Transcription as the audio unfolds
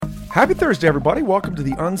Happy Thursday, everybody. Welcome to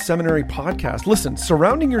the unSeminary podcast. Listen,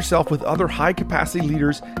 surrounding yourself with other high-capacity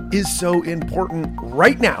leaders is so important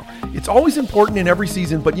right now. It's always important in every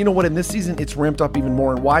season, but you know what? In this season, it's ramped up even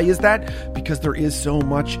more. And why is that? Because there is so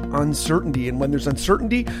much uncertainty. And when there's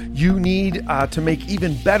uncertainty, you need to make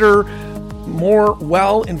even better, more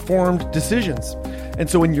well-informed decisions. And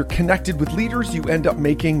so when you're connected with leaders, you end up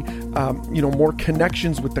making, more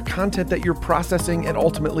connections with the content that you're processing and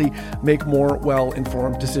ultimately make more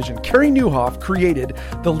well-informed decisions. Kerry Newhoff created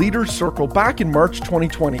the Leaders Circle back in March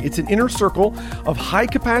 2020. It's an inner circle of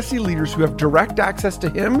high-capacity leaders who have direct access to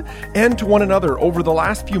him and to one another. Over the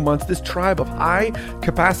last few months, this tribe of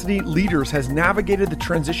high-capacity leaders has navigated the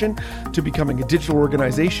transition to becoming a digital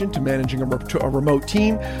organization, to managing a remote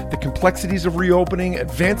team, the complexities of reopening,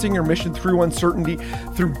 advancing your mission through uncertainty,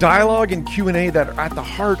 through dialogue and Q&A that are at the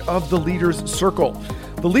heart of the Leaders Circle.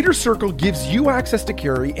 The Leaders Circle gives you access to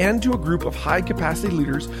Kerry and to a group of high-capacity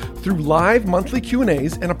leaders through live monthly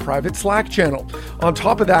Q&As and a private Slack channel. On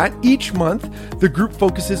top of that, each month, the group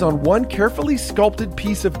focuses on one carefully sculpted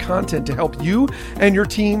piece of content to help you and your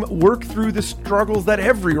team work through the struggles that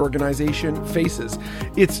every organization faces.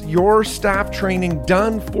 It's your staff training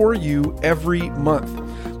done for you every month.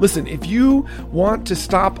 Listen, if you want to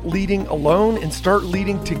stop leading alone and start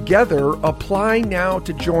leading together, apply now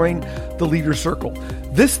to join the Leader Circle.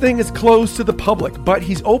 This thing is closed to the public, but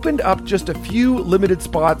he's opened up just a few limited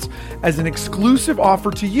spots as an exclusive offer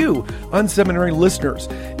to you, unSeminary listeners.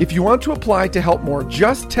 If you want to apply to help more,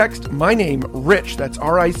 just text my name, Rich, that's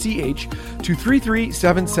R-I-C-H, to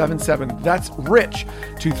 33777. That's Rich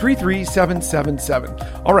to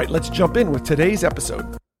 33777. All right, let's jump in with today's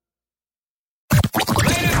episode.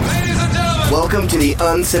 Welcome to the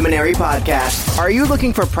unSeminary podcast. Are you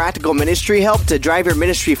looking for practical ministry help to drive your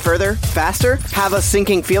ministry further, faster? Have a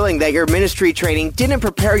sinking feeling that your ministry training didn't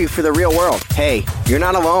prepare you for the real world? Hey, you're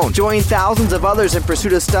not alone. Join thousands of others in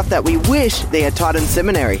pursuit of stuff that we wish they had taught in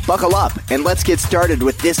seminary. Buckle up and let's get started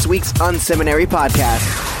with this week's unSeminary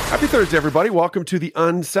podcast. Happy Thursday, everybody. Welcome to the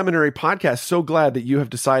unSeminary podcast. So glad that you have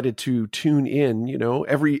decided to tune in. You know,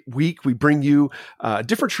 every week we bring you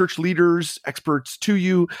different church leaders, experts to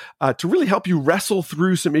you to really help you wrestle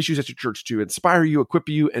through some issues at your church, to inspire you, equip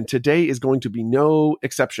you. And today is going to be no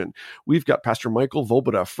exception. We've got Pastor Michael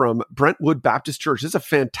Volbeda from Brentwood Baptist Church. This is a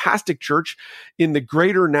fantastic church in the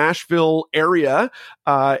greater Nashville area.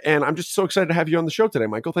 And I'm just so excited to have you on the show today,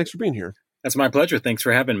 Michael. Thanks for being here. That's my pleasure. Thanks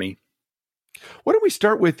for having me. Why don't we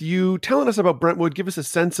start with you telling us about Brentwood? Give us a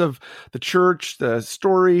sense of the church, the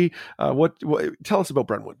story. Tell us about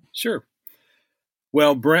Brentwood. Sure.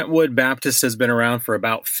 Well, Brentwood Baptist has been around for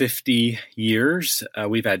about 50 years.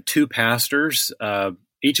 We've had two pastors,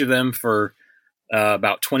 each of them for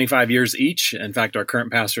about 25 years each. In fact, our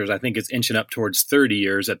current pastor I think is inching up towards 30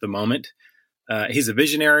 years at the moment. He's a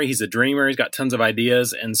visionary. He's a dreamer. He's got tons of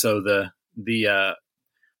ideas. And so the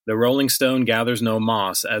Rolling Stone gathers no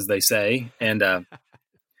moss, as they say. And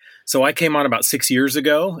so I came on about 6 years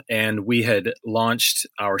ago, and we had launched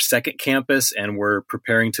our second campus, and we're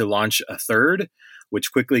preparing to launch a third,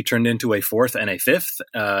 which quickly turned into a fourth and a fifth.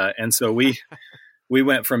 And so we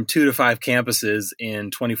went from 2 to 5 campuses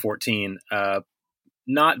in 2014,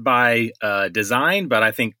 not by design, but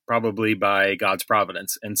I think probably by God's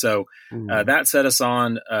providence. And so that set us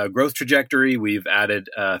on a growth trajectory. We've added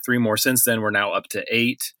 3 more since then. We're now up to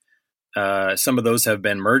 8. Some of those have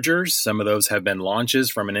been mergers. Some of those have been launches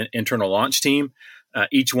from an internal launch team,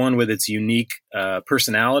 each one with its unique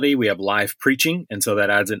personality. We have live preaching, and so that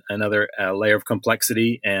adds another layer of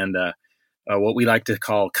complexity and what we like to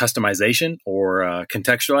call customization or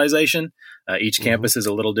contextualization. Each campus is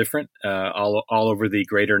a little different all over the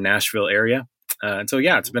greater Nashville area. And so,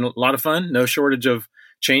 yeah, it's been a lot of fun. No shortage of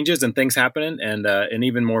changes and things happening. And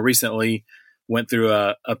even more recently, went through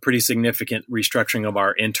a pretty significant restructuring of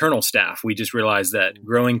our internal staff. We just realized that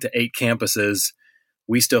growing to 8 campuses,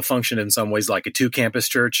 we still function in some ways like a 2-campus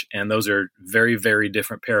church, and those are very, very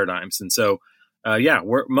different paradigms. And so,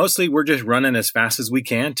 we're just running as fast as we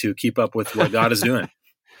can to keep up with what God is doing.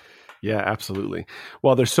 Yeah, absolutely.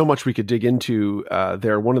 Well, there's so much we could dig into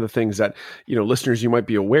there. One of the things that, listeners, you might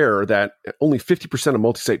be aware that only 50% of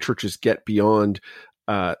multi-site churches get beyond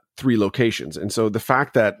 3 locations. And so the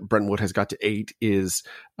fact that Brentwood has got to 8 is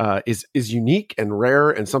unique and rare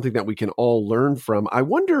and something that we can all learn from. I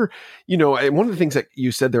wonder, one of the things that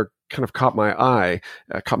you said there kind of caught my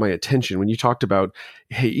attention when you talked about,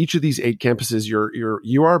 hey, each of these 8 campuses,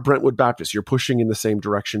 you are Brentwood Baptist, you're pushing in the same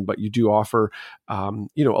direction, but you do offer, a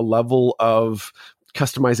level of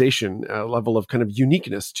customization, a level of kind of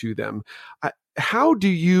uniqueness to them. How do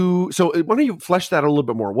you, so why don't you flesh that a little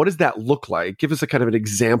bit more? What does that look like? Give us a kind of an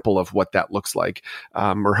example of what that looks like,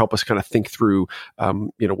 or help us kind of think through,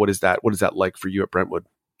 what is that like for you at Brentwood?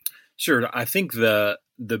 Sure. I think the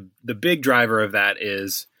big driver of that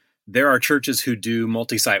is there are churches who do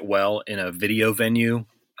multi-site well in a video venue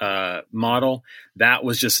model. That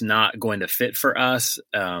was just not going to fit for us.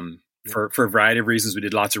 For a variety of reasons. We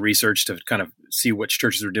did lots of research to kind of see which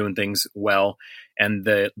churches were doing things well. And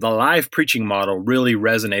the live preaching model really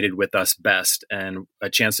resonated with us best, and a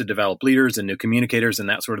chance to develop leaders and new communicators and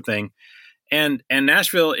that sort of thing. And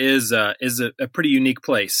Nashville is a pretty unique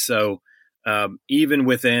place. So even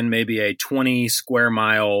within maybe a 20 square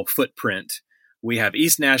mile footprint, we have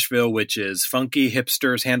East Nashville, which is funky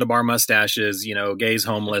hipsters, handlebar mustaches, gays,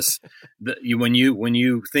 homeless. When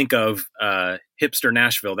you think of hipster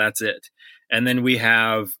Nashville, that's it. And then we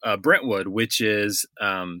have Brentwood, which is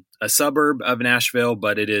a suburb of Nashville,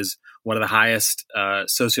 but it is one of the highest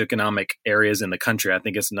socioeconomic areas in the country. I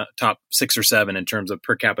think it's top 6 or 7 in terms of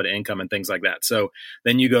per capita income and things like that. So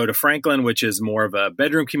then you go to Franklin, which is more of a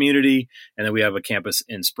bedroom community. And then we have a campus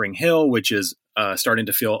in Spring Hill, which is starting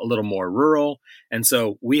to feel a little more rural. And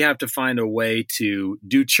so we have to find a way to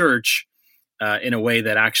do church in a way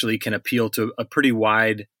that actually can appeal to a pretty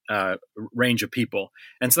wide range of people.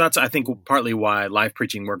 And so that's, I think, partly why live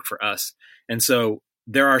preaching worked for us. And so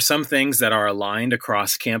there are some things that are aligned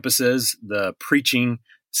across campuses. The preaching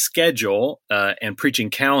schedule and preaching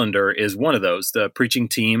calendar is one of those. The preaching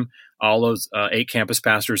team, all those 8 campus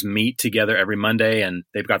pastors meet together every Monday, and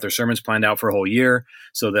they've got their sermons planned out for a whole year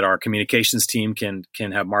so that our communications team can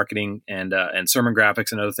have marketing and sermon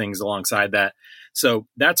graphics and other things alongside that. So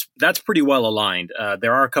that's pretty well aligned.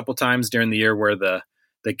 There are a couple times during the year where the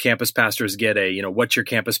campus pastors get what your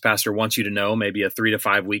campus pastor wants you to know, maybe a 3 to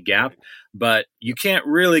 5 week gap, but you can't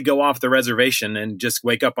really go off the reservation and just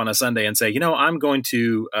wake up on a Sunday and say, I'm going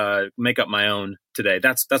to make up my own today.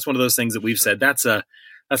 That's one of those things that we've said that's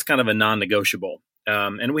kind of a non-negotiable.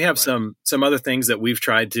 And we have some other things that we've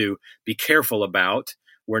tried to be careful about.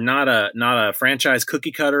 We're not a franchise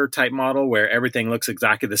cookie cutter type model where everything looks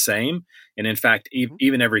exactly the same. And in fact,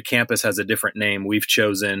 even every campus has a different name. We've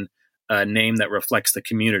chosen a name that reflects the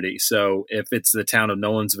community. So if it's the town of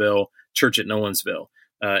Nolensville, Church at Nolensville.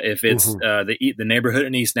 If it's the neighborhood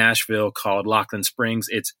in East Nashville called Lockland Springs,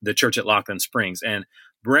 it's the Church at Lockland Springs. And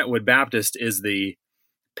Brentwood Baptist is the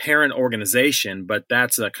parent organization, but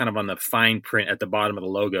that's kind of on the fine print at the bottom of the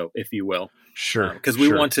logo, if you will. Sure. Because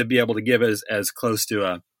we want to be able to give as close to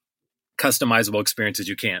a customizable experience as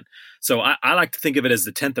you can. So I like to think of it as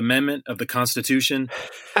the 10th Amendment of the Constitution.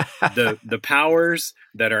 The powers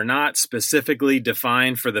that are not specifically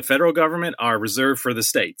defined for the federal government are reserved for the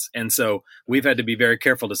states. And so we've had to be very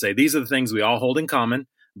careful to say, these are the things we all hold in common.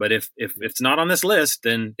 But if it's not on this list,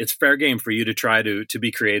 then it's fair game for you to try to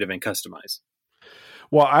be creative and customize.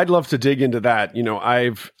 Well, I'd love to dig into that.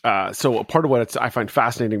 So a part of what I find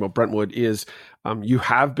fascinating about Brentwood is you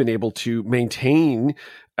have been able to maintain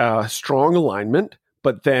strong alignment,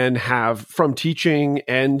 but then have from teaching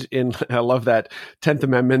and I love that 10th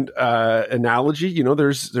Amendment analogy.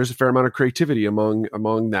 There's a fair amount of creativity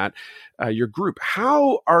among that your group.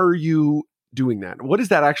 How are you doing that? What does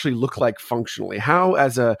that actually look like functionally? How,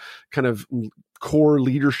 as a kind of core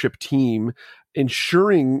leadership team,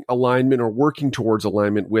 ensuring alignment or working towards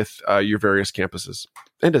alignment with your various campuses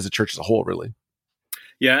and as a church as a whole, really?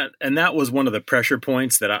 Yeah, and that was one of the pressure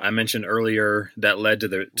points that I mentioned earlier that led to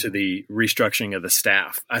the restructuring of the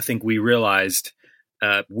staff. I think we realized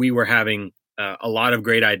we were having a lot of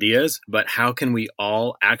great ideas, but how can we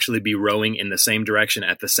all actually be rowing in the same direction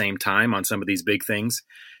at the same time on some of these big things?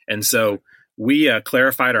 And so we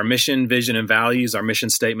clarified our mission, vision, and values. Our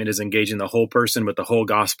mission statement is engaging the whole person with the whole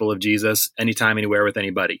gospel of Jesus, anytime, anywhere, with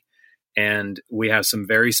anybody. And we have some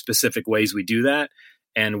very specific ways we do that.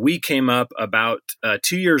 And we came up about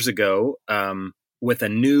 2 years ago with a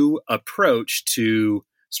new approach to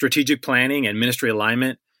strategic planning and ministry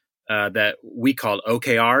alignment that we called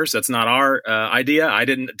OKRs. That's not our idea. I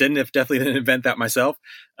definitely didn't invent that myself.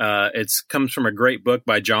 It comes from a great book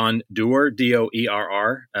by John Doerr,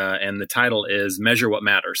 Doerr, and the title is Measure What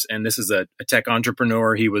Matters. And this is a tech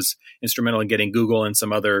entrepreneur. He was instrumental in getting Google and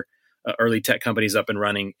some other early tech companies up and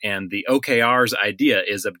running. And the OKRs idea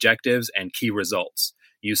is objectives and key results.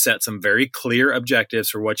 You set some very clear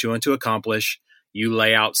objectives for what you want to accomplish. You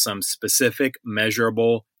lay out some specific,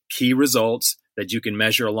 measurable key results that you can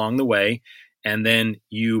measure along the way. And then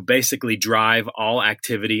you basically drive all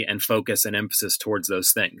activity and focus and emphasis towards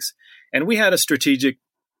those things. And we had a strategic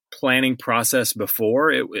planning process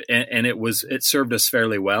before, it served us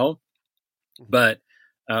fairly well. But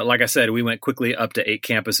like I said, we went quickly up to 8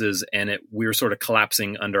 campuses, and we were sort of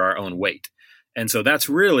collapsing under our own weight. And so that's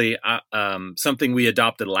really something we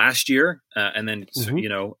adopted last year. And then,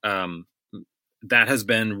 that has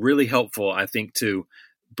been really helpful, I think, to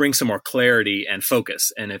bring some more clarity and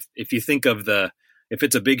focus. And if you think of if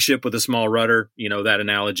it's a big ship with a small rudder, that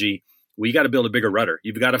analogy, we got to build a bigger rudder.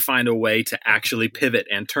 You've got to find a way to actually pivot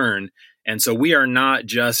and turn. And so we are not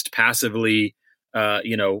just passively,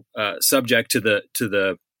 subject to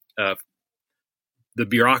the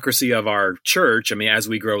bureaucracy of our church. I mean, as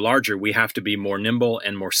we grow larger, we have to be more nimble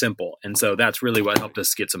and more simple. And so that's really what helped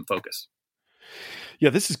us get some focus. Yeah,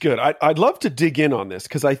 this is good. I'd love to dig in on this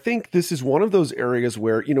because I think this is one of those areas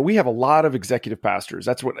where, we have a lot of executive pastors.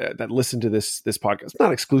 That's that listen to this podcast.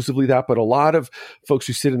 Not exclusively that, but a lot of folks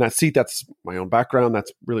who sit in that seat. That's my own background.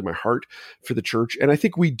 That's really my heart for the church. And I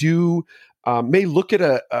think we do may look at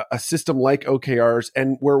a system like OKRs,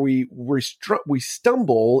 and where we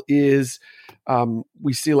stumble is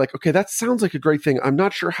we see like, okay, that sounds like a great thing. I'm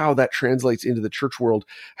not sure how that translates into the church world.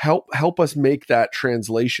 Help us make that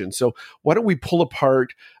translation. So why don't we pull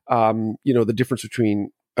apart the difference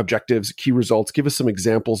between objectives, key results? Give us some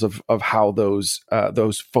examples of how those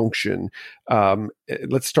function.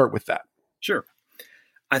 Let's start with that. Sure.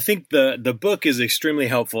 I think the book is extremely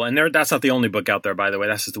helpful, and that's not the only book out there, by the way.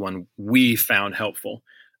 That's just the one we found helpful.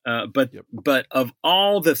 But of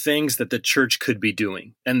all the things that the church could be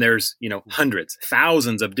doing, and there's hundreds,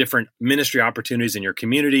 thousands of different ministry opportunities in your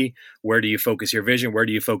community. Where do you focus your vision? Where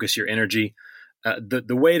do you focus your energy?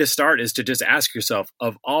 The way to start is to just ask yourself,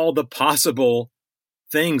 of all the possible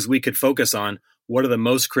things we could focus on, what are the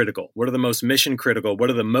most critical? What are the most mission critical? What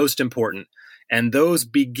are the most important? And those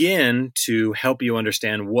begin to help you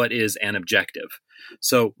understand what is an objective.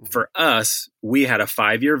 So for us, we had a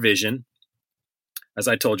 5-year vision. As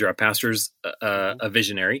I told you, our pastor's a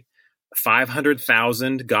visionary.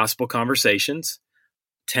 500,000 gospel conversations,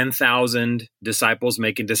 10,000 disciples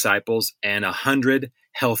making disciples, and 100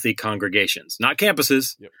 healthy congregations. Not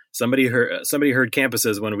campuses. Yep. Somebody heard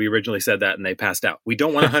campuses when we originally said that, and they passed out. We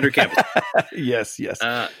don't want 100 campuses. Yes.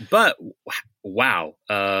 But wow.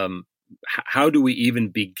 How do we even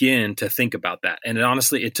begin to think about that? And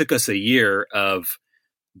honestly, it took us a year of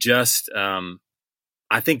just,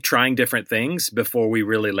 I think, trying different things before we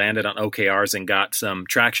really landed on OKRs and got some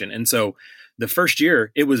traction. And so the first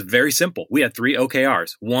year, it was very simple. We had 3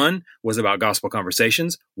 OKRs. One was about gospel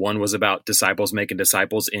conversations. One was about disciples making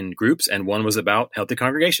disciples in groups. And one was about healthy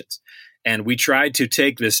congregations. And we tried to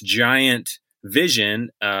take this giant vision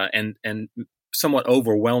and somewhat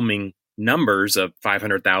overwhelming numbers of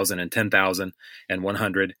 500,000 and 10,000 and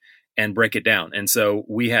 100 and break it down. And so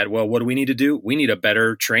we had, what do we need to do? We need a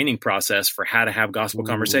better training process for how to have gospel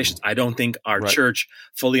conversations. I don't think our church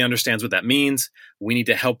fully understands what that means. We need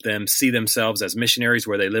to help them see themselves as missionaries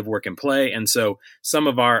where they live, work, and play. And so some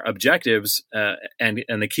of our objectives and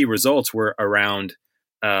the key results were around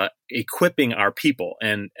equipping our people.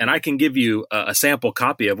 And I can give you a sample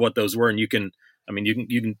copy of what those were, and you can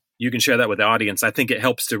share that with the audience. I think it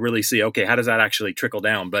helps to really see, okay, how does that actually trickle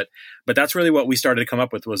down? But that's really what we started to come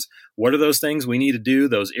up with was, what are those things we need to do,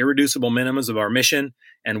 those irreducible minimums of our mission,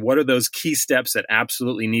 and what are those key steps that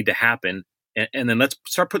absolutely need to happen? And then let's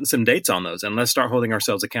start putting some dates on those, and let's start holding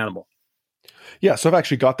ourselves accountable. Yeah, so I've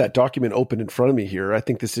actually got that document open in front of me here. I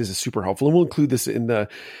think this is super helpful, and we'll include this in the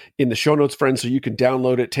show notes, friends, so you can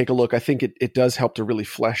download it, take a look. I think it does help to really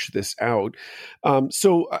flesh this out.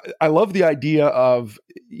 So I love the idea of,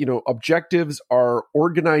 objectives are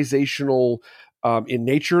organizational in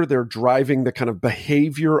nature. They're driving the kind of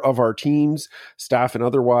behavior of our teams, staff and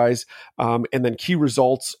otherwise, and then key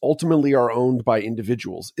results ultimately are owned by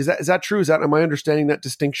individuals. Is that true? Am I understanding that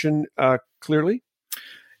distinction clearly?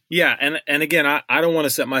 Yeah. And again, I don't want to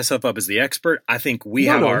set myself up as the expert. I think we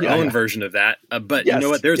have our own version of that. But you know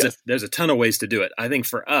what? There's a ton of ways to do it. I think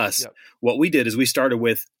for us, what we did is we started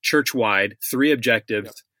with church-wide 3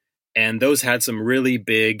 objectives, and those had some really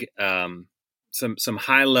big, some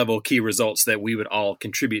high-level key results that we would all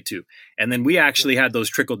contribute to. And then we actually had those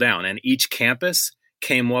trickle down, and each campus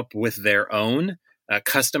came up with their own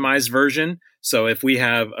customized version. So if we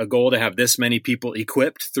have a goal to have this many people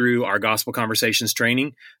equipped through our gospel conversations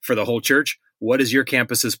training for the whole church, what is your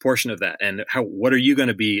campus's portion of that? And what are you going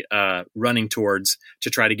to be running towards to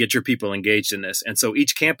try to get your people engaged in this? And so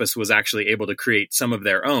each campus was actually able to create some of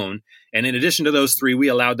their own. And in addition to those 3, we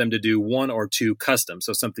allowed them to do 1 or 2 custom,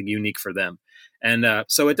 so something unique for them. And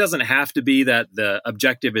so it doesn't have to be that the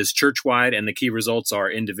objective is church-wide and the key results are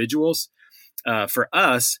individuals. For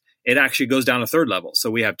us, it actually goes down a 3rd level.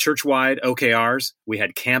 So we have church-wide OKRs, we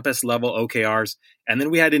had campus-level OKRs, and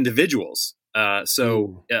then we had individuals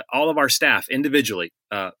All of our staff individually,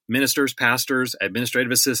 ministers, pastors,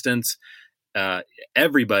 administrative assistants,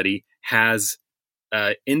 everybody has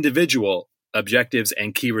individual objectives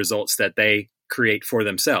and key results that they create for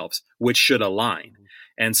themselves, which should align.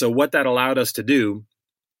 And so what that allowed us to do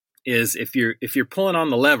is if you're pulling on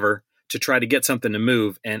the lever to try to get something to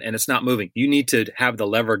move and it's not moving, you need to have the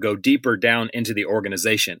lever go deeper down into the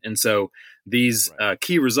organization. And so these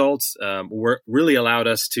key results really allowed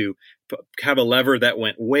us to have a lever that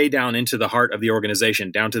went way down into the heart of the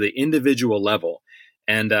organization, down to the individual level.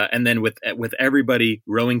 And then with everybody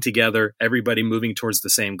rowing together, everybody moving towards the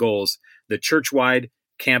same goals, the church-wide,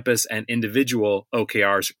 campus, and individual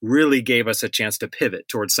OKRs really gave us a chance to pivot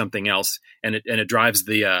towards something else. And it drives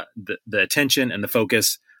the attention and the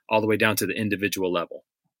focus all the way down to the individual level.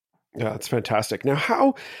 Yeah, that's fantastic. Now,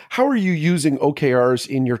 how are you using OKRs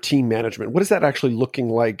in your team management? What is that actually looking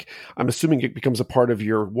like? I'm assuming it becomes a part of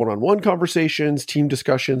your one-on-one conversations, team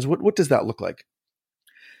discussions. What does that look like?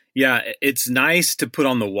 Yeah, it's nice to put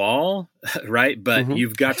on the wall, right? But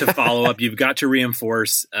you've got to follow up. You've got to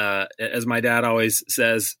reinforce. As my dad always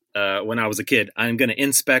says when I was a kid, I'm going to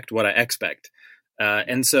inspect what I expect.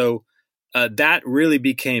 And so that really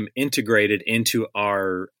became integrated into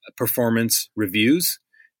our performance reviews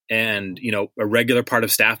and, a regular part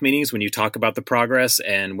of staff meetings when you talk about the progress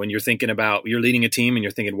and when you're thinking about, you're leading a team and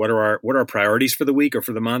you're thinking, what are our priorities for the week or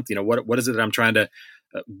for the month? What is it that I'm trying to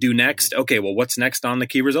do next? Okay, well, what's next on the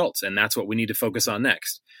key results? And that's what we need to focus on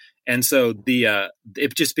next. And so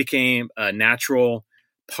it just became a natural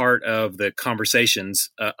part of the conversations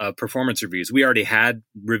of performance reviews. We already had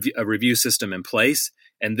a review system in place,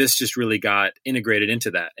 and this just really got integrated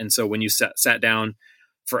into that. And so when you sat down,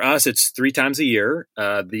 for us, it's 3 times a year.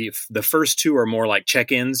 The first 2 are more like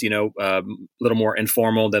check-ins, a little more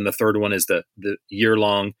informal. Then the third one is the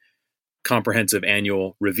year-long comprehensive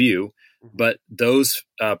annual review. But those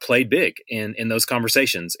played big in those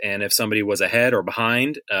conversations. And if somebody was ahead or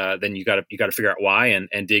behind, then you got to figure out why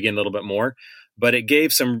and dig in a little bit more. But it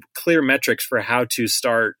gave some clear metrics for how to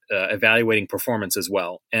start evaluating performance as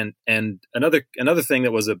well. And another thing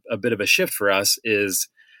that was a bit of a shift for us is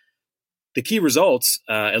the key results,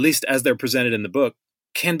 at least as they're presented in the book,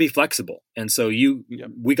 can be flexible. And so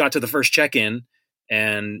we got to the first check-in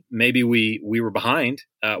and maybe we were behind.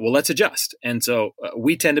 Well, let's adjust. And so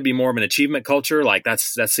we tend to be more of an achievement culture. Like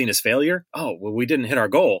that's seen as failure. Oh, well, we didn't hit our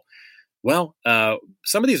goal. Well,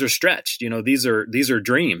 some of these are stretched. These are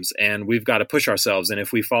dreams, and we've got to push ourselves. And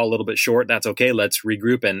if we fall a little bit short, that's okay. Let's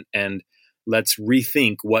regroup and let's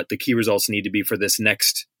rethink what the key results need to be for this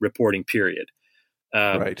next reporting period.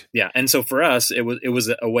 Right. Yeah. And so for us, it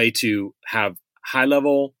was a way to have high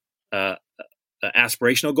level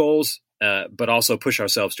aspirational goals, but also push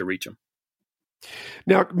ourselves to reach them.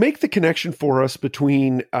 Now, make the connection for us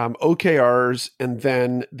between OKRs and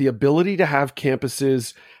then the ability to have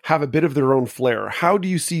campuses have a bit of their own flair. How do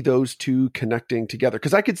you see those two connecting together?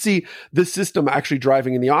 Because I could see this system actually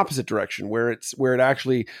driving in the opposite direction, where it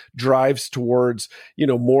actually drives towards,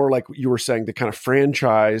 more like you were saying, the kind of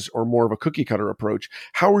franchise or more of a cookie cutter approach.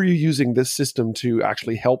 How are you using this system to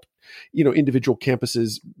actually help individual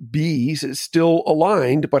campuses be still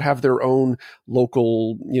aligned, but have their own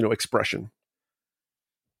local, expression?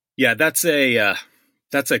 Yeah, that's a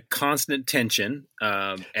constant tension,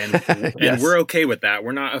 and Yes. we're okay with that.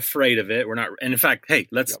 We're not afraid of it. We're not, and in fact, hey,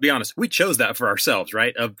 let's be honest. We chose that for ourselves,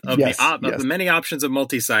 right? Of the many options of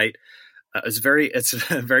Multisite, it's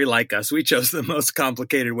very like us. We chose the most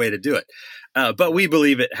complicated way to do it, but we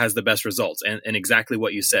believe it has the best results. And exactly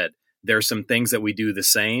what you said. There are some things that we do the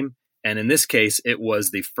same, and in this case, it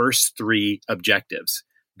was the first 3 objectives.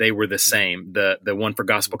 They were the same. The one for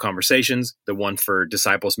gospel conversations, the one for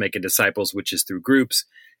disciples making disciples, which is through groups,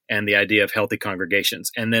 and the idea of healthy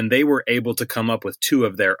congregations. And then they were able to come up with 2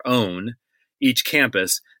 of their own, each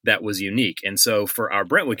campus, that was unique. And so for our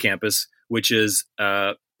Brentwood campus, which is,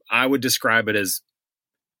 I would describe it as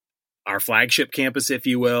our flagship campus, if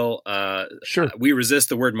you will. Sure. We resist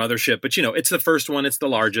the word mothership, but it's the first one. It's the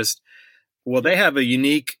largest. Well, they have a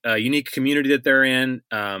unique community that they're in,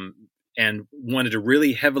 and wanted to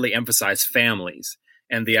really heavily emphasize families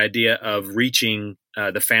and the idea of reaching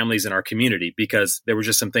the families in our community, because there were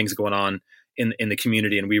just some things going on in the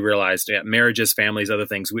community. And we realized marriages, families, other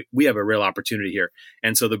things, we have a real opportunity here.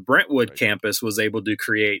 And so the Brentwood campus was able to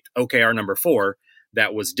create OKR number 4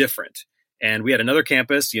 that was different. And we had another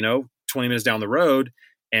campus, 20 minutes down the road,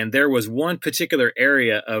 and there was one particular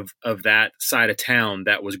area of that side of town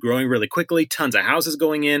that was growing really quickly, tons of houses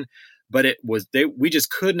going in. But we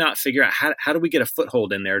just could not figure out how do we get a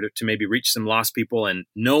foothold in there to maybe reach some lost people, and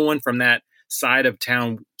no one from that side of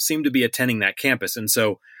town seemed to be attending that campus. And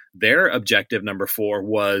so their objective number 4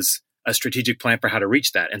 was a strategic plan for how to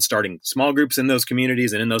reach that and starting small groups in those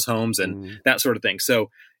communities and in those homes and that sort of thing. So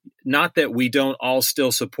not that we don't all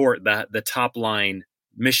still support the top line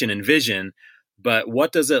mission and vision, but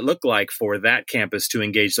what does it look like for that campus to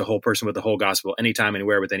engage the whole person with the whole gospel anytime,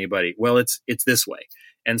 anywhere with anybody? Well, it's this way.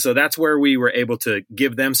 And so that's where we were able to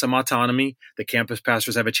give them some autonomy. The campus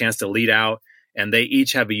pastors have a chance to lead out, and they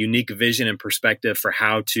each have a unique vision and perspective for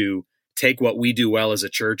how to take what we do well as a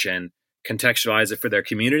church and contextualize it for their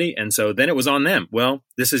community. And so then it was on them. Well,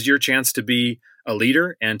 this is your chance to be a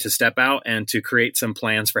leader and to step out and to create some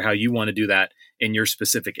plans for how you want to do that in your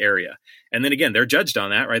specific area. And then again, they're judged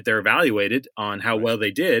on that, right? They're evaluated on how well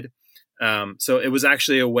they did. So it was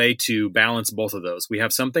actually a way to balance both of those. We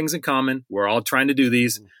have some things in common. We're all trying to do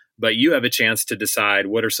these, but you have a chance to decide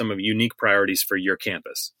what are some of unique priorities for your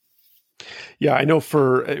campus. Yeah, I know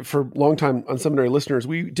for longtime unSeminary listeners,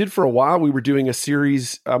 we did for a while, we were doing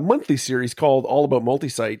a monthly series called All About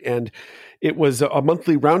Multisite. And it was a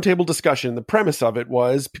monthly roundtable discussion. The premise of it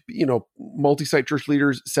was, multi-site church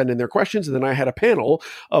leaders send in their questions, and then I had a panel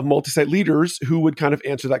of multi-site leaders who would kind of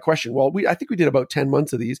answer that question. Well, I think we did about 10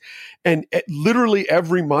 months of these, and literally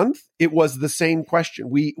every month it was the same question.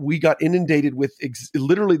 We got inundated with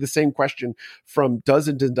literally the same question from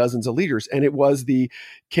dozens and dozens of leaders, and it was the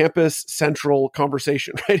campus central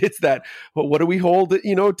conversation, right? It's that, well, what do we hold,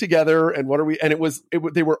 together, and what are we? And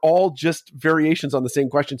they were all just variations on the same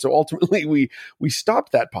question. So ultimately, we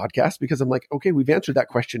stopped that podcast because I'm like, okay, we've answered that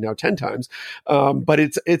question now 10 times, but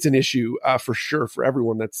it's an issue for sure for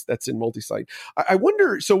everyone that's in multi-site. I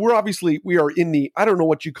wonder. So we are in the, I don't know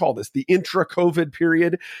what you call this, the intra-COVID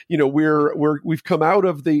period. We've come out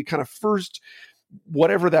of the kind of first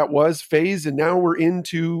whatever that was phase, and now we're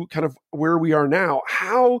into kind of where we are now.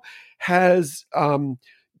 How has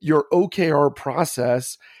your OKR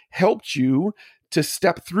process helped you to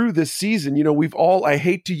step through this season? I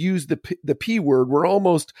hate to use the P word. We're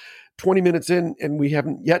almost 20 minutes in and we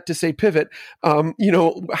haven't yet to say pivot.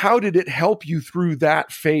 How did it help you through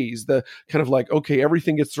that phase? The kind of like, okay,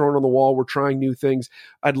 everything gets thrown on the wall. We're trying new things.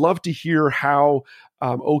 I'd love to hear how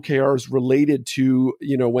OKRs related to,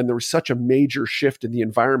 when there was such a major shift in the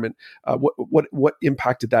environment. What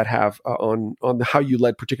impact did that have on how you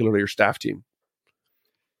led particularly your staff team?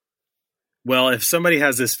 Well, if somebody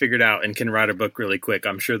has this figured out and can write a book really quick,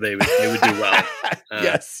 I'm sure they would do well.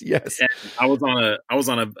 Yes. And I was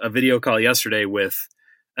on a video call yesterday with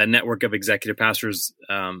a network of executive pastors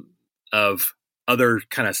of other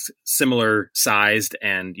kind of similar sized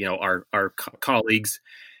and our colleagues,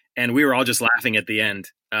 and we were all just laughing at the end.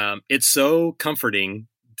 It's so comforting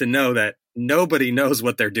to know that nobody knows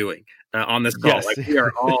what they're doing on this call. Yes. Like we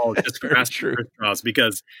are all just grasping for straws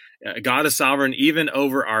because God is sovereign even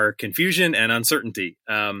over our confusion and uncertainty.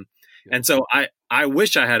 And so I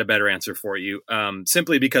wish I had a better answer for you,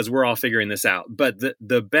 simply because we're all figuring this out. But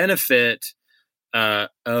the benefit of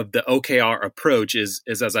the OKR approach is,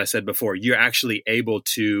 as I said before, you're actually able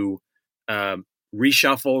to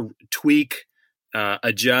reshuffle, tweak,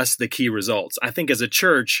 adjust the key results. I think as a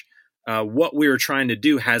church, what we were trying to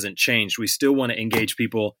do hasn't changed. We still want to engage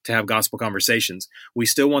people to have gospel conversations. We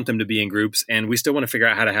still want them to be in groups, and we still want to figure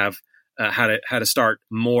out how to have how to start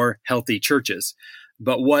more healthy churches.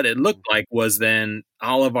 But what it looked like was then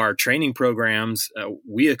all of our training programs,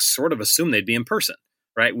 we sort of assumed they'd be in person,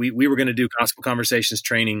 right? We were going to do gospel conversations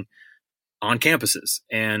training on campuses,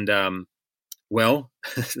 and well,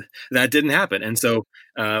 that didn't happen. And so,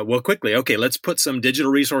 quickly, okay, let's put some digital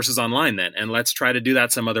resources online then, and let's try to do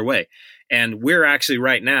that some other way. And we're actually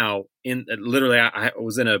right now I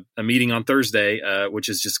was in a meeting on Thursday, which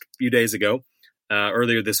is just a few days ago,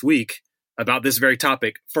 earlier this week, about this very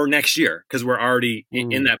topic for next year, because we're already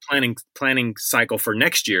in that planning cycle for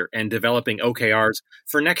next year and developing OKRs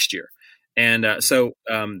for next year. And the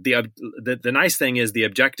nice thing is the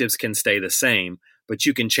objectives can stay the same, but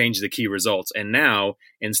you can change the key results. And now,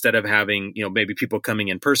 instead of having, maybe people coming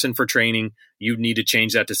in person for training, you need to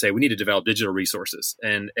change that to say, we need to develop digital resources.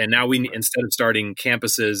 And now instead of starting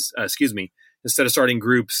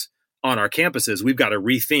groups on our campuses, we've got to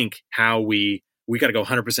rethink how we got to go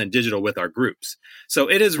 100% digital with our groups. So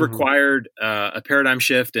it has required a paradigm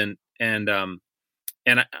shift. And I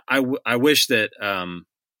wish that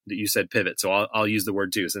you said pivot. So I'll use the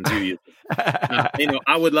word too, since you use it.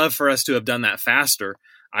 I would love for us to have done that faster.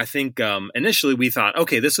 I think initially we thought,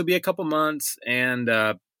 okay, this will be a couple months and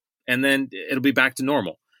then it'll be back to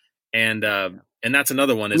normal. And that's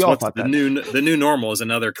another one is what's the new normal is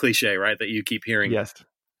another cliche, right? That you keep hearing.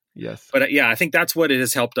 Yes. But I think that's what it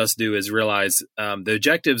has helped us do is realize the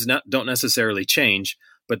objectives don't necessarily change,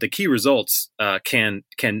 but the key results can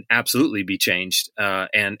absolutely be changed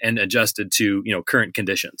and adjusted to current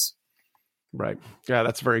conditions. Right. Yeah,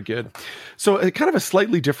 that's very good. So kind of a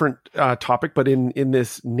slightly different topic, but in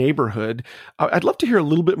this neighborhood, I'd love to hear a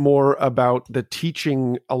little bit more about the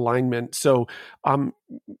teaching alignment. So,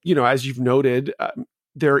 as you've noted,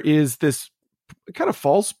 there is this kind of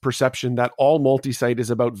false perception that all multi-site is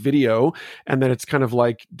about video, and that it's kind of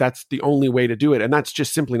like that's the only way to do it, and that's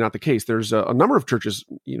just simply not the case. There's a number of churches,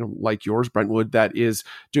 like yours, Brentwood, that is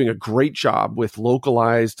doing a great job with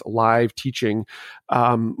localized live teaching.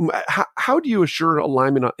 How do you ensure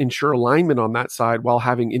alignment on that side while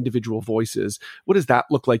having individual voices? What does that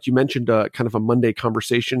look like? You mentioned kind of a Monday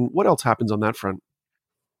conversation. What else happens on that front?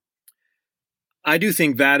 I do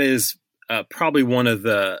think that is probably one of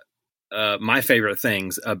the my favorite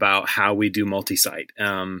things about how we do multi-site.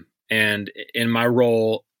 And in my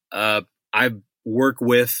role, I've worked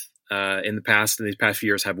with, in these past few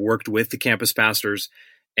years, have worked with the campus pastors.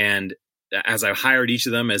 And as I hired each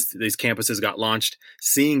of them, as these campuses got launched,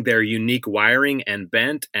 seeing their unique wiring and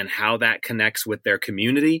bent and how that connects with their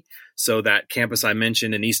community. So that campus I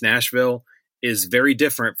mentioned in East Nashville is very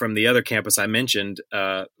different from the other campus I mentioned,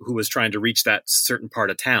 who was trying to reach that certain part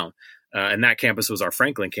of town. And that campus was our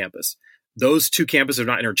Franklin campus. Those two campuses are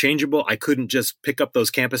not interchangeable. I couldn't just pick up those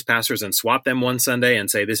campus pastors and swap them one Sunday and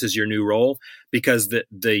say, this is your new role, because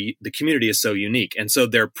the community is so unique. And so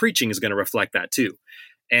their preaching is going to reflect that too.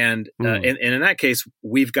 And in that case,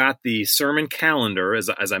 we've got the sermon calendar, as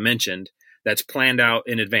I mentioned, that's planned out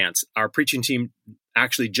in advance. Our preaching team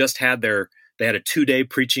actually just had a 2-day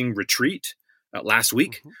preaching retreat last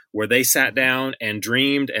week, where they sat down and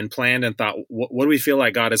dreamed and planned and thought, what do we feel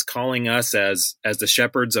like God is calling us as the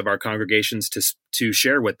shepherds of our congregations to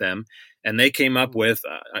share with them? And they came up with,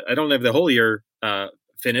 I don't have the whole year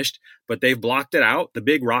finished, but they've blocked it out. The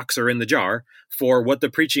big rocks are in the jar for what the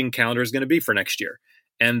preaching calendar is going to be for next year.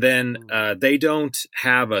 And then they don't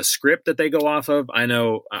have a script that they go off of. I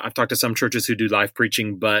know I've talked to some churches who do live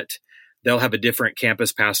preaching, but they'll have a different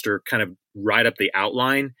campus pastor kind of write up the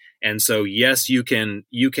outline. And so, yes, you can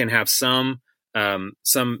have some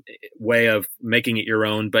way of making it your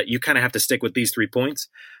own, but you kind of have to stick with these 3 points.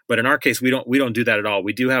 But in our case, we don't do that at all.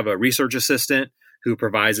 We do have a research assistant who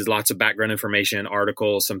provides lots of background information,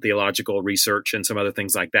 articles, some theological research, and some other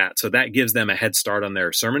things like that. So that gives them a head start on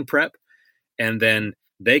their sermon prep. And then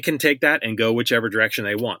they can take that and go whichever direction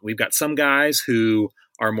they want. We've got some guys who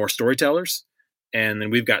are more storytellers. And then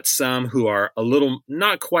we've got some who are a little,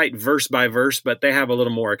 not quite verse by verse, but they have a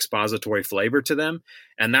little more expository flavor to them.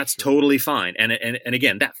 And that's totally fine. And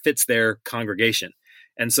again, that fits their congregation.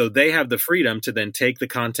 And so they have the freedom to then take the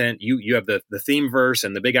content. You have the theme verse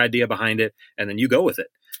and the big idea behind it, and then you go with it.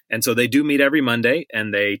 And so they do meet every Monday,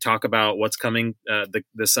 and they talk about what's coming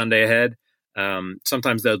the Sunday ahead.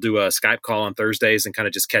 Sometimes they'll do a Skype call on Thursdays and kind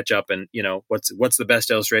of just catch up and, what's the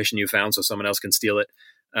best illustration you found so someone else can steal it,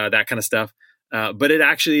 that kind of stuff. But it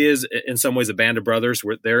actually is, in some ways, a band of brothers.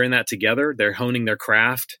 They're in that together. They're honing their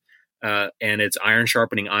craft, and it's iron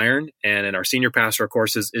sharpening iron. And then our senior pastor, of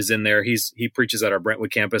course, is in there. He preaches at our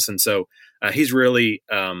Brentwood campus, and so he's really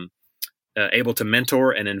able to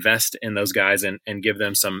mentor and invest in those guys and give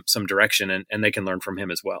them some direction, and they can learn from him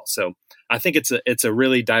as well. So I think it's a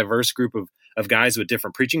really diverse group of guys with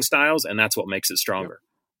different preaching styles, and that's what makes it stronger.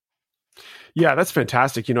 Yeah, that's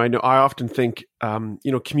fantastic. I know I often think,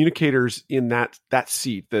 communicators in that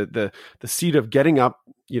seat, the seat of getting up,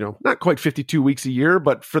 not quite 52 weeks a year,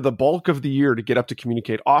 but for the bulk of the year to get up to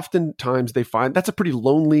communicate. Oftentimes they find that's a pretty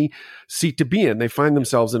lonely seat to be in. They find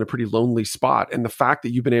themselves in a pretty lonely spot. And the fact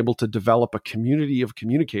that you've been able to develop a community of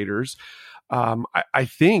communicators, I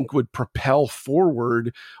think would propel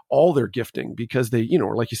forward all their gifting, because they,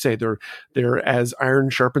 like you say, they're as iron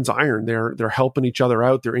sharpens iron. They're helping each other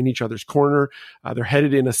out. They're in each other's corner. They're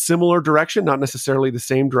headed in a similar direction, not necessarily the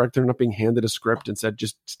same direction. They're not being handed a script and said,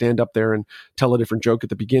 just stand up there and tell a different joke at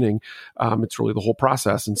the beginning. It's really the whole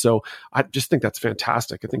process. And so I just think that's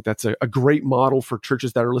fantastic. I think that's a great model for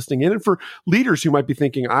churches that are listening in, and for leaders who might be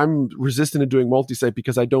thinking, I'm resistant to doing multi-site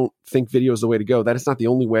because I don't think video is the way to go. That is not the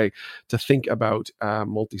only way to think about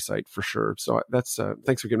multi-site, for sure. So that's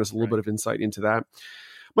thanks for giving us a little bit of insight into that.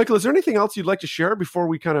 Michael, is there anything else you'd like to share before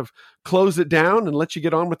we kind of close it down and let you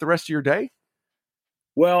get on with the rest of your day?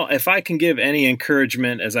 Well, if I can give any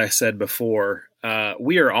encouragement, as I said before,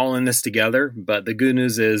 we are all in this together. But the good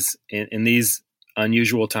news is, in these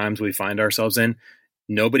unusual times we find ourselves in,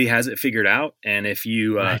 nobody has it figured out. And if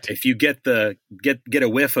you if you get a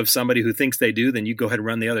whiff of somebody who thinks they do, then you go ahead and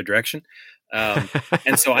run the other direction.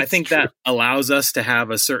 And so I think that allows us to have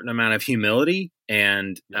a certain amount of humility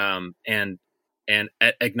and and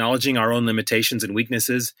acknowledging our own limitations and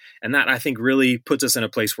weaknesses. And that, I think, really puts us in a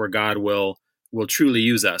place where God will truly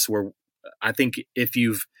use us. Where I think if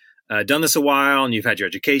you've done this a while and you've had your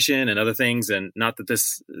education and other things, and not that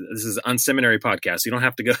this is an unSeminary podcast, you don't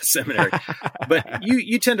have to go to seminary, but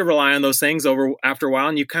you tend to rely on those things after a while,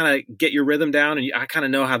 and you kind of get your rhythm down, and I kind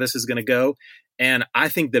of know how this is going to go. And I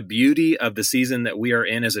think the beauty of the season that we are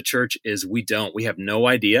in as a church is we have no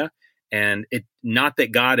idea. And not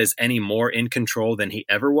that God is any more in control than he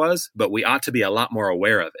ever was, but we ought to be a lot more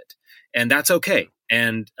aware of it. And that's okay.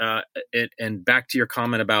 And back to your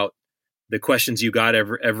comment about the questions you got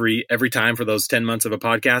every time for those 10 months of a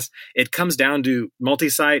podcast, it comes down to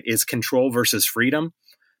Multisite is control versus freedom.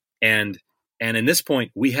 And in this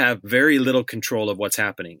point, we have very little control of what's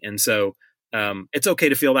happening. And so it's okay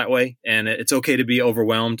to feel that way, and it's okay to be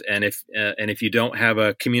overwhelmed. And if you don't have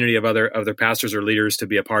a community of other pastors or leaders to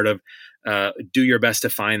be a part of, do your best to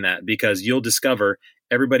find that, because you'll discover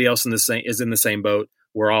everybody else is in the same boat.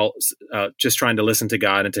 We're all just trying to listen to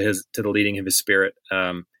God and to the leading of his Spirit.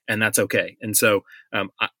 And that's okay. And so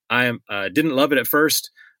I didn't love it at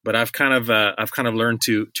first, but I've kind of learned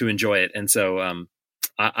to enjoy it. And so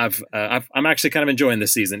I'm actually kind of enjoying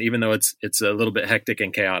this season, even though it's a little bit hectic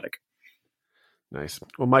and chaotic. Nice.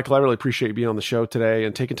 Well, Michael, I really appreciate you being on the show today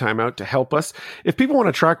and taking time out to help us. If people want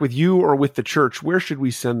to track with you or with the church, where should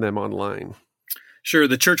we send them online? Sure.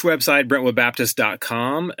 The church website,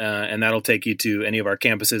 BrentwoodBaptist.com, and that'll take you to any of our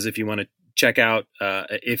campuses. If you want to check out,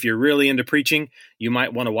 if you're really into preaching, you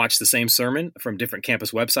might want to watch the same sermon from different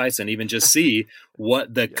campus websites and even just see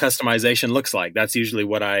what the customization looks like. That's usually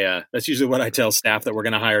what I tell staff that we're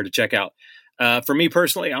going to hire to check out. For me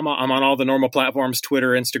personally, I'm on all the normal platforms: Twitter,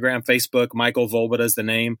 Instagram, Facebook. Michael Volbeda is the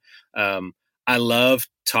name. I love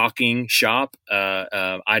talking shop.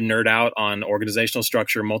 I nerd out on organizational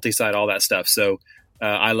structure, Multisite, all that stuff. So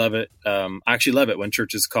I love it. I actually love it when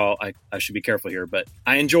churches call. I should be careful here, but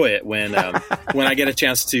I enjoy it when I get a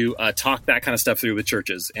chance to talk that kind of stuff through with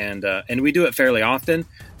churches, and we do it fairly often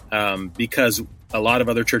because a lot of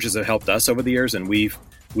other churches have helped us over the years, and we've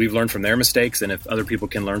learned from their mistakes. And if other people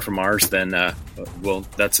can learn from ours, then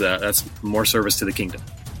that's more service to the kingdom.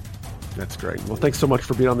 That's great. Well, thanks so much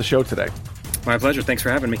for being on the show today. My pleasure. Thanks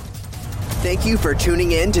for having me. Thank you for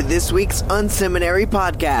tuning in to this week's unSeminary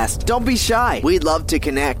podcast. Don't be shy. We'd love to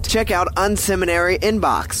connect. Check out unSeminary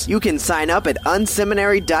Inbox. You can sign up at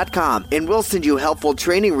unSeminary.com, and we'll send you helpful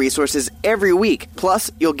training resources every week. Plus,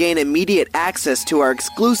 you'll gain immediate access to our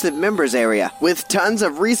exclusive members area with tons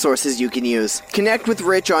of resources you can use. Connect with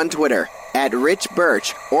Rich on Twitter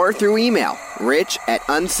 @RichBirch or through email,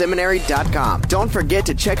 rich@unseminary.com. Don't forget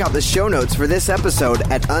to check out the show notes for this episode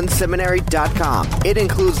at unseminary.com. It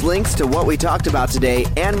includes links to what we talked about today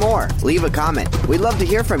and more. Leave a comment. We'd love to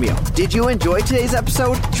hear from you. Did you enjoy today's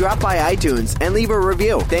episode? Drop by iTunes and leave a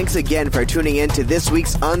review. Thanks again for tuning in to this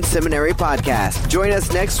week's unSeminary podcast. Join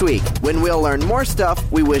us next week when we'll learn more stuff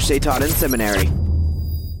we wish they taught in seminary.